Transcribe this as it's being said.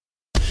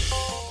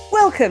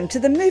Welcome to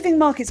the Moving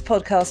Markets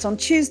podcast on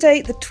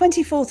Tuesday, the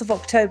 24th of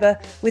October,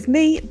 with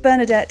me,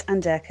 Bernadette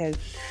Anderko.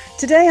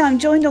 Today, I'm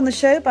joined on the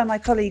show by my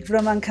colleague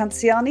Roman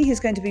Canziani,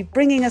 who's going to be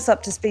bringing us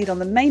up to speed on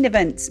the main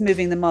events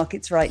moving the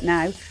markets right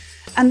now.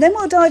 And then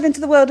we'll dive into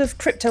the world of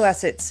crypto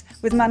assets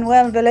with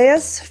Manuel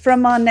Villegas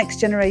from our Next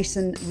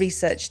Generation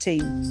research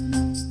team.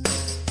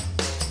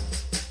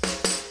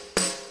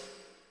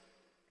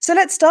 So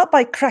let's start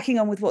by cracking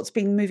on with what's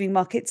been moving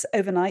markets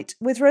overnight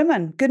with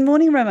Roman. Good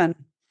morning, Roman.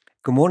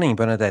 Good morning,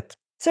 Bernadette.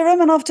 So,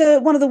 Roman, after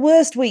one of the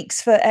worst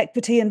weeks for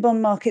equity and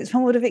bond markets,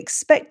 one would have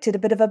expected a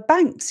bit of a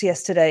bounce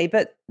yesterday.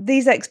 But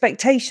these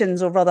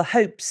expectations, or rather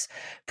hopes,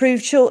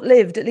 proved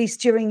short-lived, at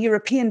least during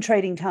European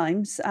trading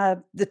times.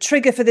 The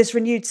trigger for this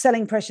renewed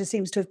selling pressure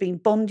seems to have been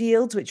bond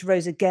yields, which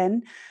rose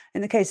again.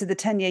 In the case of the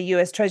 10-year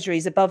US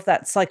Treasuries, above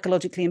that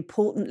psychologically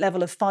important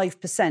level of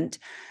 5%,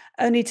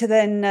 only to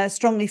then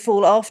strongly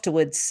fall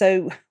afterwards.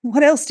 So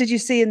what else did you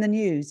see in the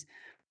news?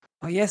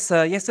 Oh, yes,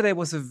 yesterday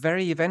was a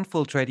very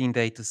eventful trading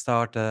day to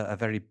start a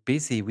very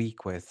busy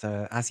week with.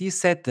 As you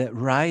said, the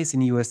rise in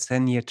US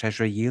 10-year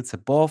Treasury yields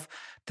above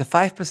the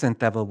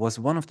 5% level was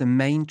one of the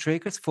main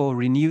triggers for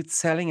renewed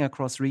selling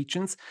across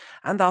regions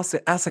and also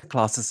asset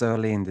classes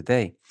early in the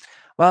day.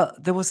 Well,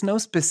 there was no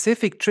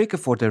specific trigger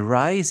for the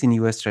rise in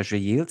US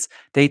Treasury yields.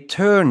 They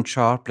turned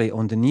sharply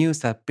on the news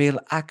that Bill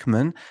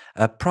Ackman,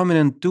 a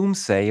prominent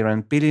doomsayer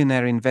and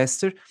billionaire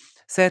investor,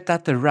 said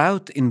that the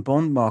rout in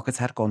bond markets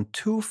had gone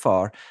too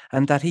far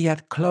and that he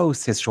had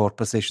closed his short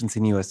positions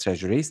in US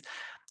Treasuries.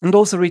 And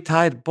also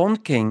retired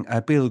bond king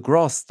Bill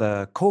Gross,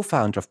 the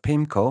co-founder of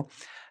PIMCO,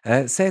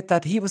 said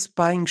that he was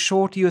buying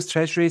short US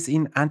Treasuries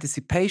in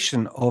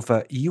anticipation of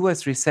a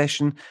US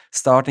recession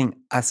starting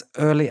as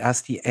early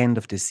as the end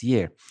of this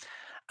year.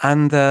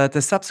 And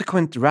the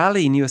subsequent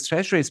rally in US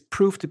Treasuries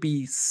proved to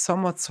be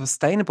somewhat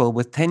sustainable,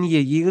 with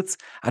 10-year yields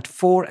at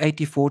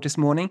 4.84 this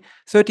morning,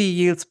 30-year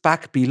yields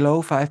back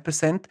below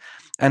 5%,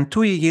 and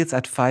 2-year yields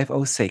at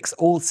 5.06,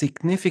 all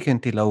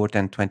significantly lower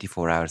than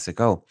 24 hours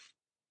ago.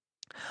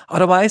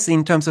 Otherwise,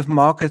 in terms of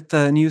market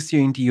news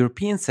during the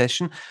European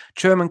session,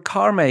 German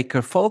car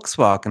maker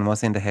Volkswagen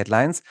was in the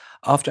headlines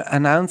after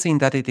announcing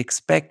that it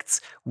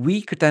expects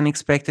weaker than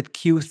expected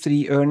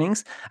Q3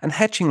 earnings and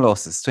hedging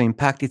losses to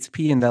impact its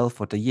P&L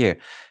for the year.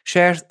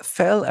 Shares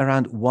fell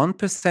around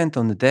 1%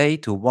 on the day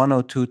to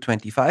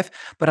 102.25,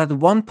 but at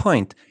one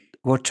point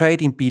were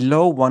trading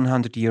below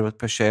 100 euros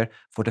per share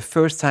for the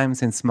first time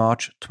since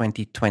March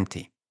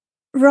 2020.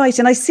 Right,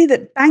 and I see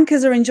that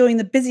bankers are enjoying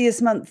the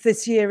busiest month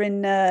this year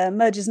in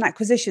mergers and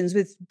acquisitions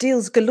with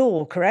deals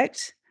galore,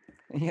 correct?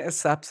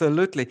 Yes,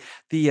 absolutely.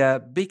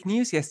 The big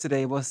news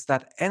yesterday was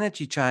that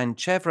energy giant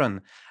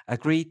Chevron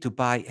agreed to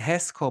buy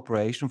Hess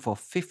Corporation for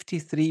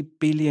 53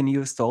 billion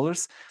US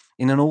dollars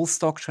in an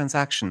all-stock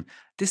transaction.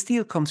 This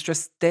deal comes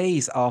just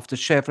days after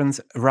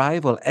Chevron's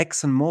rival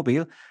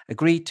ExxonMobil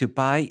agreed to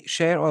buy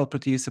share oil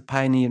producer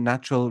Pioneer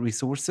Natural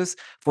Resources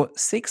for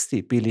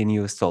 60 billion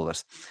US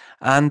dollars.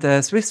 And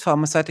Swiss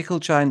pharmaceutical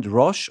giant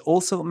Roche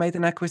also made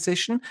an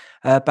acquisition,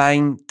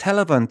 buying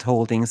Telavant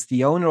Holdings,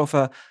 the owner of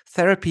a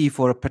therapy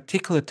for a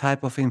particular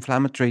type of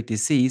inflammatory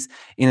disease,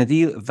 in a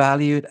deal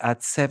valued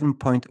at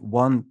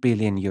 7.1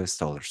 billion US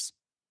dollars.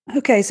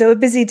 Okay, so a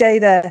busy day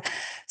there.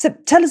 So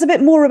tell us a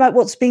bit more about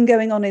what's been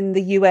going on in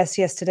the US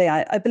yesterday.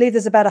 I believe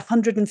there's about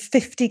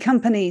 150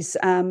 companies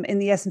in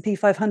the S&P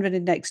 500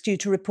 index due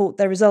to report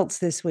their results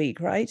this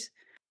week, right?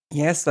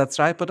 Yes, that's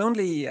right, but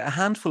only a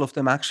handful of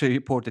them actually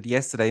reported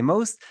yesterday.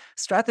 Most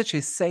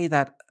strategists say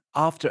that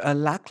after a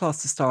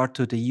lackluster start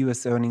to the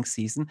US earnings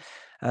season,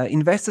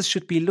 investors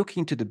should be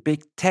looking to the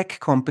big tech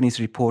companies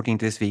reporting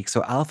this week.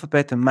 So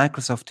Alphabet and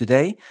Microsoft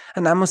today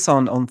and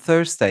Amazon on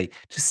Thursday,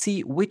 to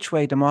see which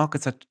way the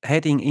markets are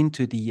heading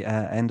into the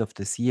end of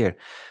this year.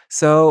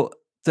 So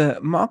the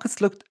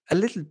markets looked a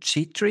little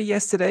jittery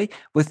yesterday,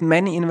 with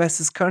many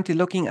investors currently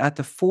looking at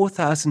the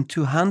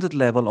 4,200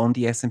 level on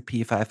the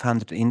S&P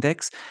 500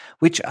 index,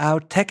 which our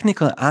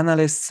technical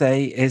analysts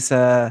say is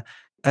a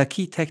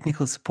key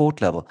technical support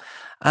level.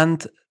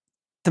 And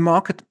the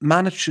market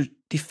managed to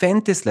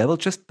defend this level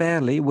just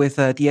barely, with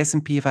the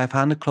S&P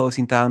 500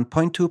 closing down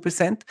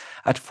 0.2%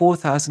 at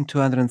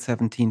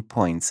 4,217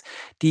 points.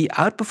 The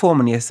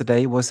outperformance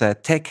yesterday was a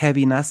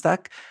tech-heavy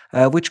Nasdaq,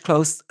 which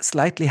closed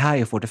slightly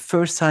higher for the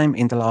first time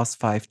in the last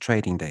 5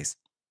 trading days.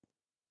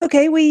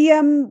 Okay, we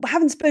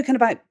haven't spoken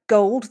about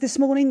gold this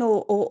morning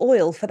or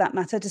oil for that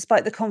matter,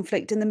 despite the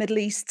conflict in the Middle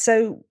East.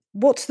 So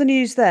what's the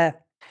news there?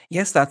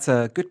 Yes, that's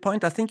a good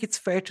point. I think it's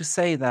fair to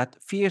say that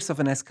fears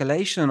of an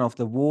escalation of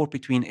the war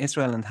between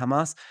Israel and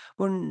Hamas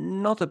were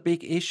not a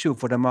big issue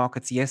for the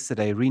markets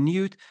yesterday.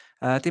 Renewed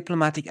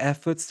diplomatic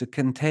efforts to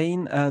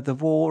contain the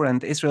war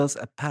and Israel's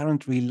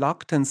apparent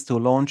reluctance to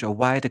launch a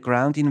wider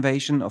ground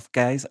invasion of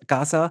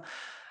Gaza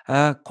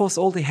caused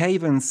all the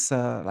havens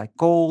like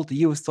gold, the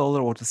US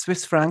dollar, or the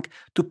Swiss franc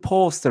to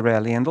pause the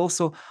rally. And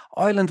also,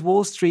 oil and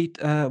Wall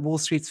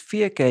Street's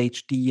fear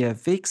gauge, the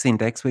VIX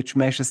index, which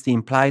measures the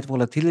implied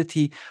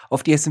volatility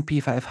of the S&P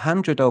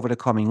 500 over the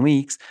coming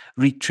weeks,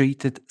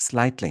 retreated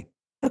slightly.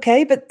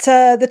 Okay, but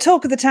the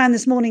talk of the town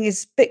this morning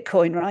is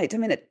Bitcoin, right? I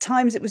mean, at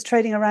times it was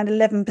trading around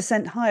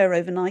 11% higher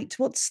overnight.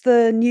 What's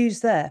the news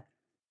there?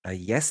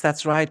 Yes,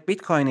 that's right.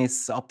 Bitcoin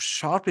is up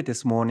sharply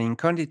this morning,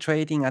 currently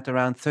trading at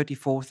around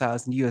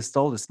 34,000 US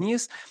dollars.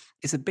 News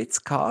is a bit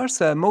scarce.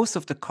 Most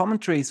of the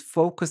commentary is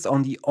focused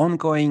on the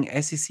ongoing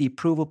SEC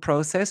approval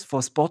process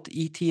for spot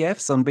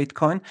ETFs on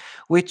Bitcoin,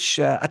 which,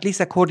 at least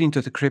according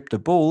to the crypto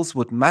bulls,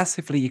 would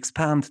massively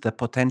expand the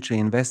potential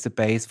investor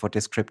base for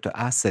this crypto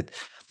asset.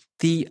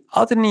 The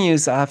other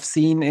news I've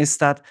seen is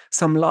that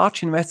some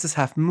large investors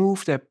have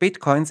moved their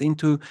bitcoins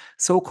into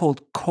so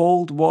called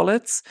cold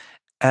wallets,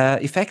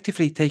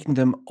 effectively taking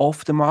them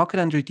off the market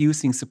and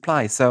reducing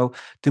supply. So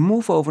the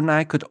move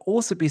overnight could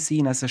also be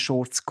seen as a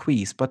short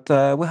squeeze, but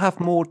we'll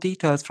have more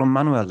details from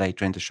Manuel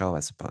later in the show,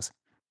 I suppose.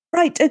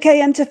 Right,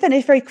 okay, and to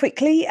finish very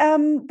quickly,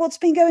 what's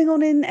been going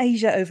on in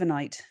Asia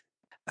overnight?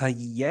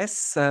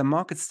 Yes,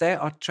 markets there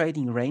are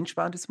trading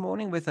range-bound this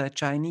morning with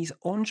Chinese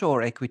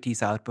onshore equities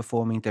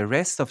outperforming the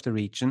rest of the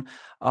region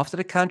after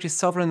the country's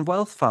sovereign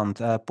wealth fund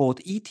bought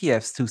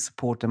ETFs to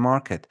support the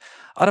market.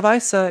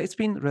 Otherwise, it's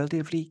been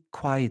relatively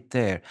quiet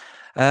there.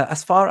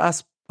 As far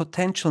as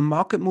potential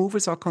market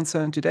movers are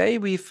concerned today,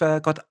 we've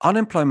got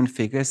unemployment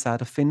figures out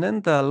of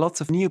Finland,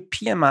 lots of new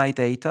PMI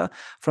data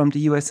from the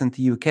US and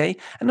the UK,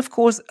 and of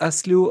course, a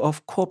slew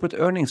of corporate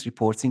earnings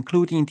reports,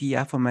 including the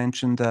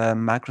aforementioned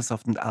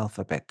Microsoft and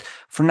Alphabet.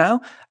 For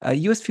now,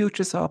 US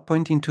futures are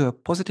pointing to a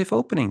positive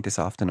opening this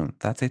afternoon.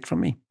 That's it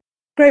from me.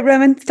 Great,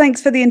 Roman. Thanks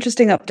for the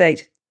interesting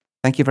update.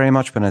 Thank you very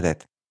much,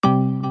 Bernadette.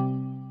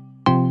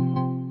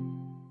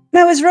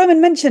 Now, as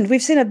Roman mentioned,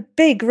 we've seen a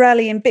big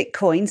rally in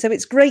Bitcoin, so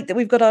it's great that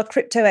we've got our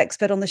crypto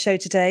expert on the show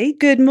today.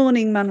 Good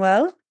morning,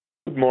 Manuel.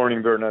 Good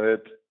morning,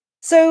 Bernadette.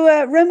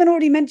 So, Roman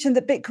already mentioned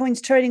that Bitcoin's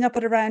trading up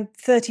at around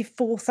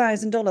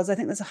 $34,000. I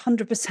think that's a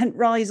 100%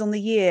 rise on the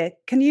year.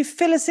 Can you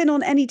fill us in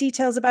on any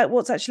details about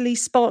what's actually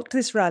sparked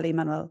this rally,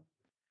 Manuel?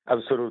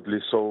 Absolutely.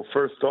 So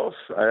first off,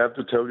 I have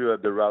to tell you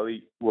that the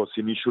rally was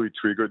initially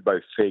triggered by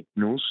fake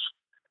news,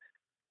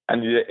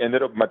 and it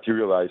ended up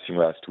materializing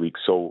last week.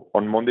 So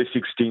on Monday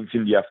 16th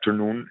in the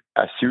afternoon,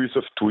 a series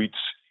of tweets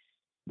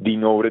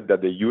denoted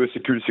that the U.S.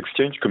 Securities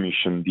Exchange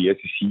Commission, the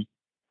SEC,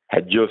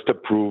 had just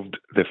approved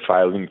the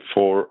filing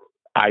for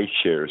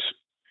iShares,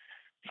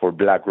 for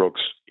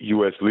BlackRock's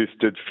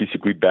U.S.-listed,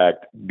 physically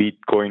backed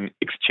Bitcoin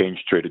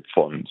exchange-traded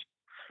funds.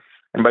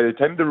 And by the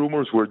time the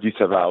rumors were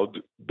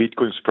disavowed,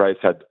 Bitcoin's price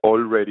had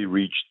already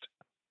reached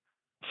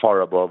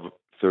far above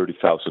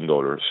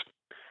 $30,000.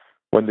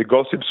 When the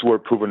gossips were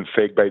proven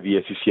fake by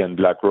the SEC and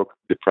BlackRock,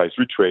 the price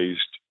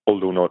retraced,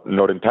 although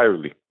not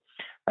entirely.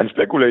 And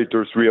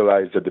speculators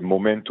realized that the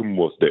momentum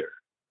was there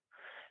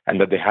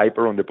and that the hype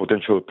around the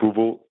potential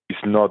approval is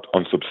not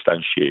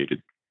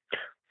unsubstantiated.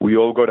 We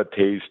all got a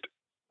taste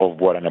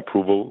of what an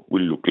approval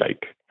will look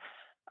like.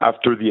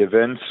 After the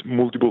events,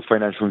 multiple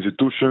financial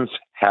institutions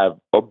have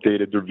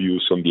updated their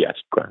views on the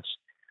asset class,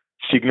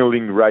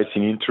 signaling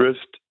rising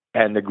interest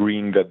and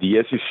agreeing that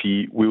the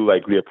SEC will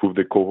likely approve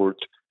the cohort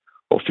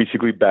of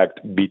physically backed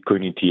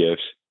Bitcoin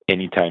ETFs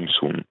anytime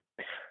soon.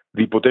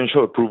 The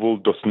potential approval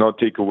does not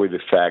take away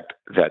the fact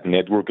that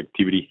network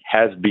activity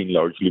has been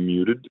largely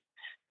muted,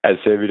 as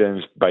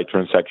evidenced by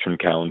transaction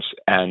counts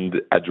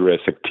and address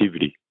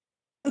activity.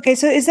 Okay,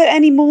 so is there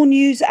any more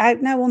news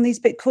out now on these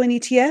Bitcoin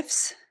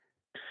ETFs?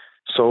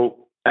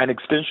 So, an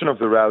extension of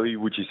the rally,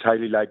 which is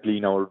highly likely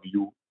in our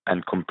view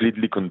and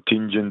completely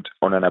contingent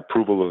on an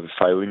approval of the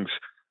filings,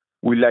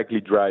 will likely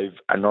drive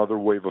another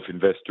wave of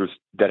investors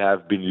that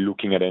have been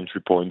looking at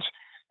entry points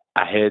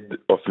ahead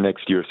of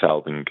next year's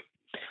halving.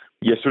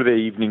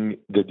 Yesterday evening,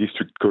 the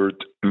district court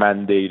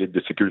mandated the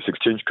Securities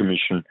Exchange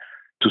Commission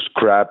to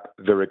scrap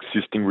their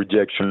existing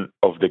rejection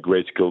of the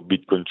Grayscale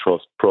Bitcoin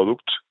Trust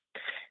product,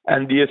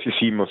 and the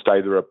SEC must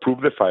either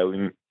approve the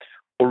filing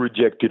or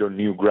reject it on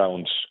new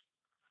grounds.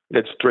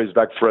 Let's trace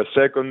back for a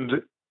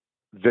second.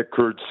 The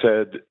court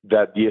said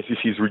that the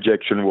SEC's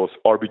rejection was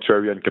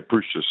arbitrary and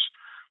capricious,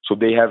 so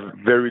they have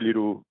very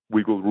little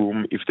wiggle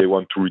room if they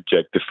want to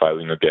reject the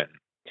filing again.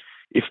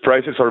 If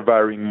prices are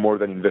varying more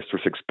than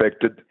investors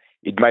expected,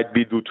 it might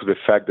be due to the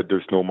fact that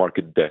there's no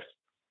market depth,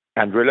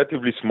 and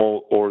relatively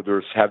small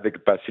orders have the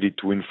capacity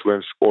to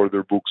influence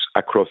order books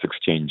across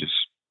exchanges.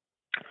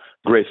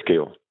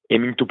 Grayscale,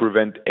 aiming to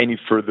prevent any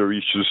further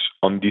issues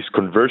on this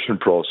conversion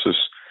process,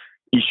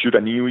 issued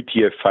a new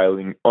ETF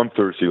filing on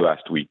Thursday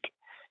last week.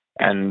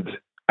 And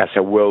as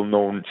a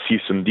well-known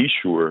seasoned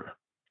issuer,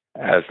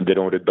 as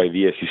denoted by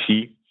the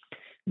SEC,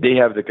 they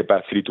have the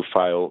capacity to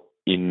file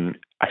in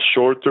a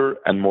shorter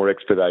and more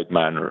expedited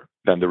manner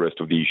than the rest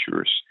of the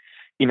issuers.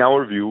 In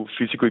our view,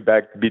 physically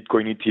backed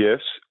Bitcoin ETFs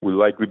will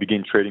likely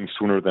begin trading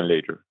sooner than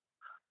later.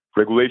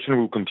 Regulation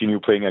will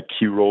continue playing a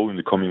key role in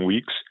the coming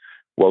weeks,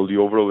 while the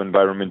overall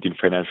environment in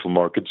financial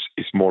markets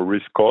is more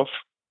risk-off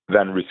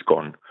than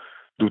risk-on,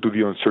 due to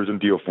the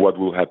uncertainty of what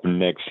will happen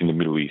next in the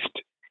Middle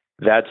East.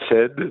 That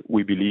said,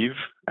 we believe,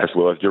 as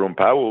well as Jerome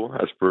Powell,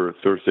 as per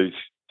Thursday's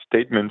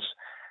statements,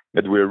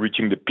 that we are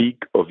reaching the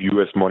peak of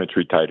U.S.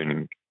 monetary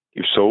tightening.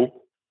 If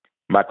so,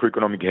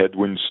 macroeconomic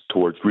headwinds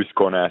towards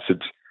risk-on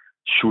assets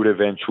should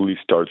eventually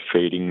start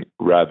fading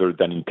rather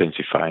than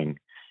intensifying.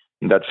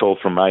 And that's all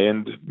from my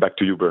end. Back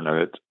to you,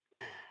 Bernadette.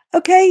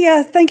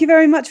 Okay, thank you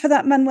very much for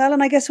that, Manuel.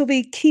 And I guess we'll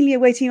be keenly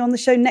awaiting you on the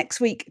show next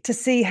week to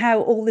see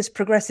how all this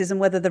progresses and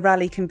whether the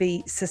rally can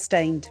be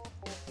sustained.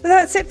 But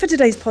that's it for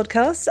today's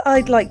podcast.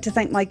 I'd like to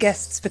thank my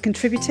guests for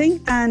contributing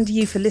and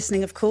you for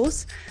listening, of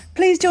course.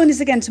 Please join us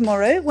again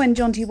tomorrow when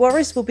Jonty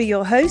Warris will be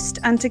your host,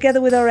 and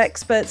together with our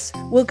experts,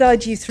 we'll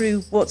guide you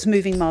through what's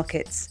moving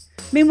markets.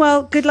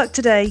 Meanwhile, good luck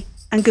today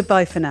and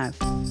goodbye for now.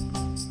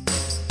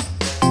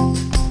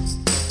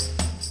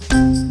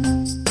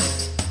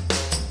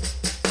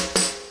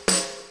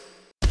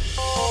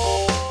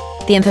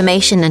 The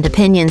information and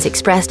opinions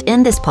expressed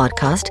in this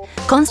podcast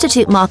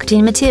constitute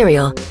marketing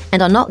material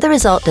and are not the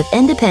result of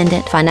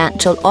independent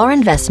financial or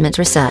investment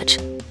research.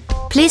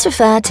 Please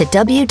refer to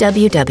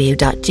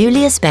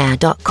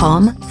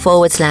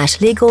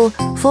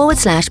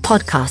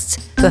www.juliusbaer.com/legal/podcasts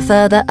for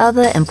further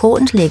other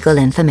important legal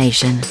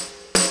information.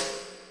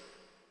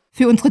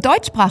 Für unsere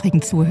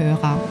deutschsprachigen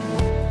Zuhörer.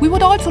 We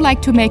would also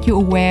like to make you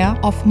aware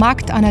of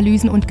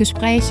Marktanalysen und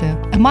Gespräche,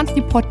 a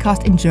monthly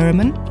podcast in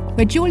German,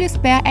 where Julius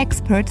Baer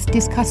experts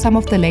discuss some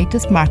of the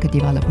latest market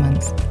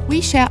developments.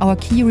 We share our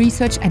key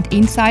research and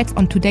insights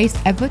on today's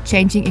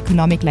ever-changing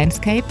economic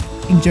landscape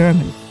in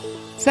German.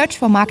 Search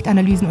for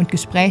Marktanalysen und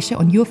Gespräche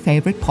on your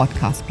favorite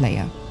podcast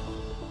player.